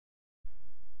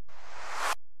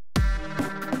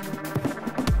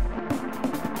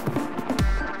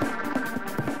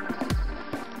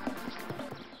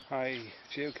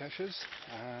geocachers.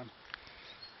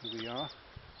 Here we are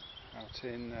out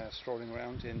in strolling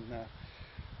around in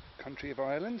country of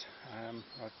Ireland.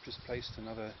 I've just placed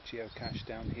another geocache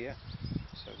down here,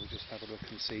 so we'll just have a look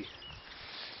and see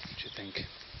what you think.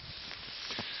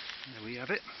 There we have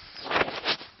it.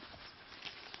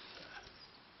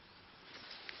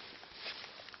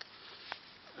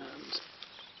 And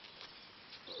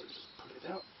I'll just pull it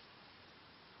out.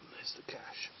 And there's the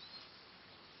cache.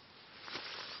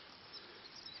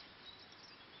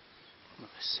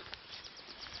 Nice.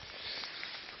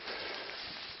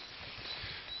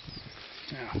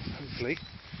 Now, hopefully,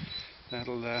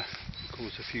 that'll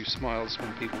cause a few smiles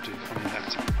when people do find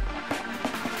that.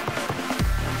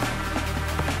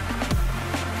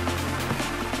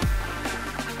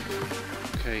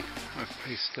 Okay, I've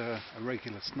placed a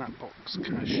regular snapbox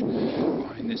cache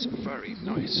behind this very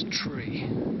nice tree.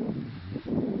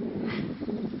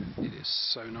 It is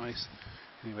so nice.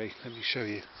 Anyway, let me show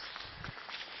you.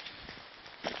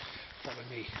 Follow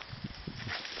me. I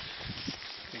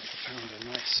think I found a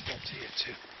nice spot here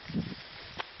too. So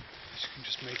you can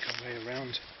just make our way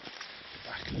around the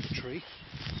back of the tree.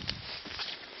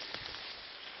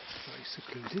 Very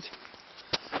secluded.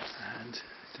 And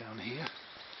down here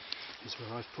is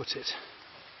where I've put it.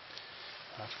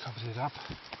 I've covered it up.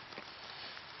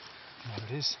 There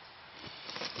it is.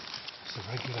 It's a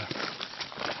regular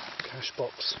cache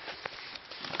box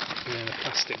in a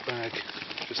plastic bag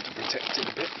just to protect it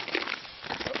a bit.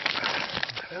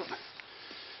 That out.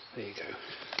 There you go.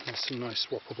 There's some nice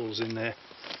swappables in there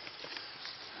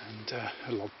and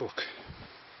a logbook.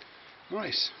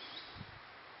 Nice.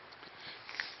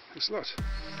 Thanks a lot.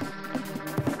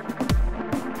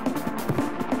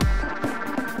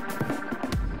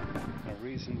 A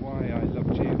reason why I love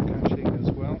geocaching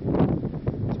as well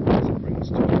is because it brings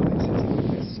to places like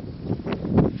this.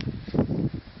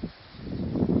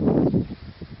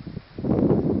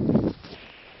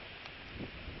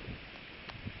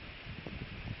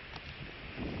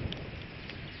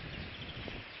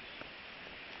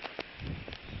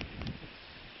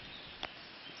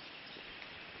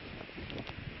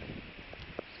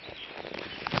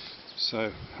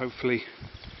 So hopefully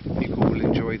people will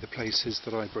enjoy the places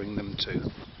that I bring them to,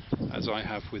 as I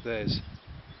have with theirs.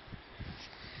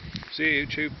 See you,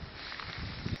 YouTube.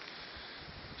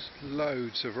 There's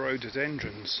loads of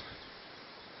rhododendrons.